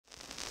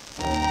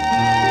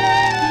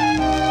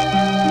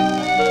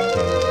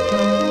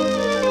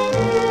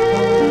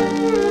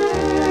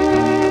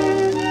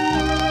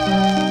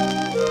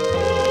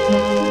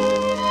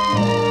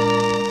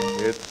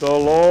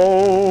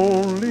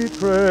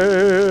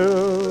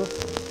trail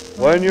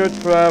when you're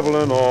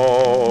traveling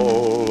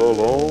all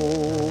alone.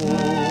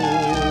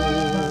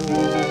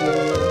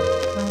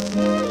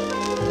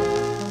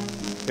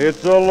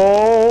 It's a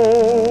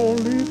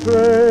lonely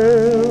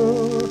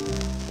trail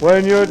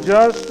when you're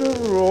just a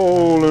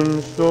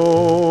rolling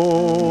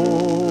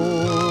stone,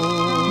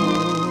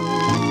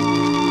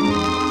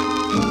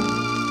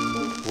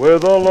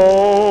 with a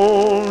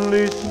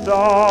lonely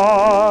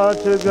star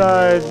to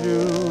guide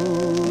you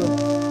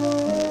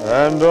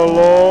and a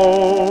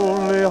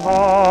lonely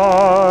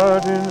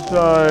heart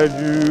inside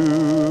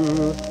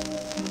you,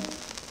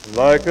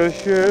 like a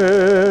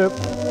ship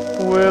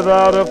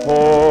without a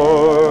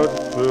port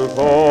to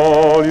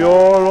call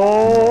your own.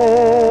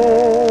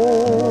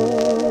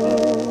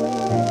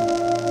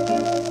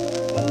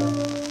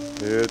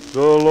 It's a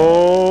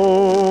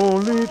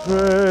lonely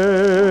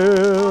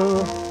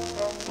trail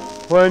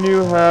when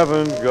you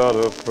haven't got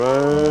a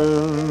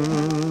friend,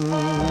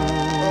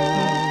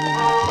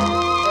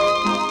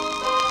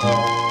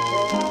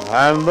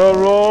 and the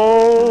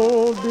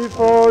road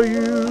before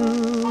you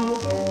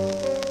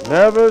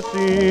never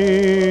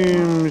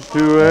seems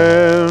to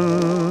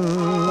end.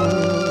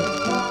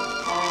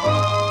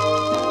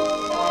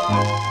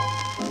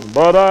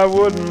 But I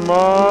wouldn't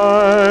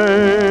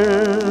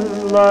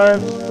mind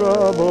life's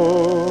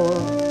trouble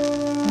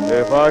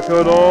if I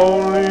could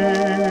only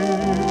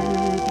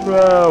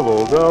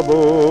travel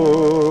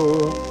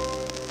double.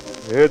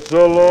 It's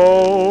a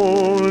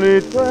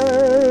lonely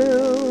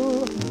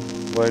trail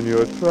when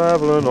you're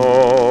traveling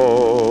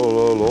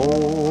all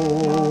alone.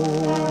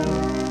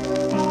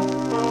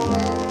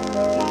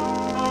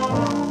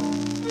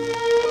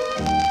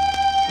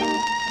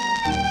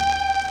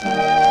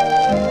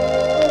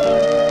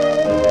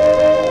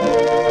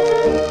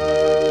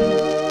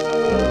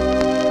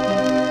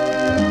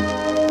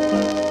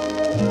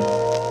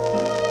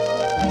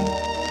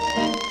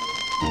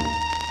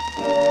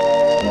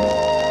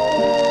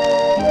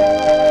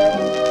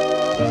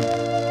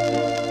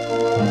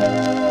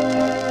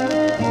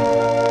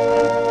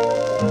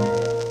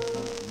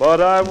 But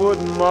I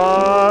wouldn't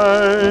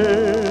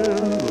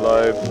mind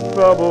life's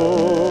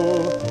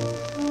trouble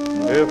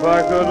if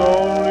I could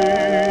only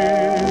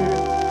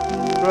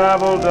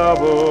travel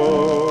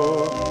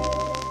double.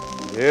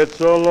 It's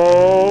a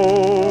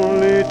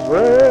lonely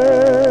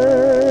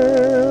trail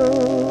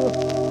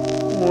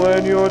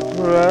when you're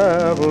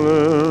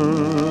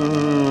traveling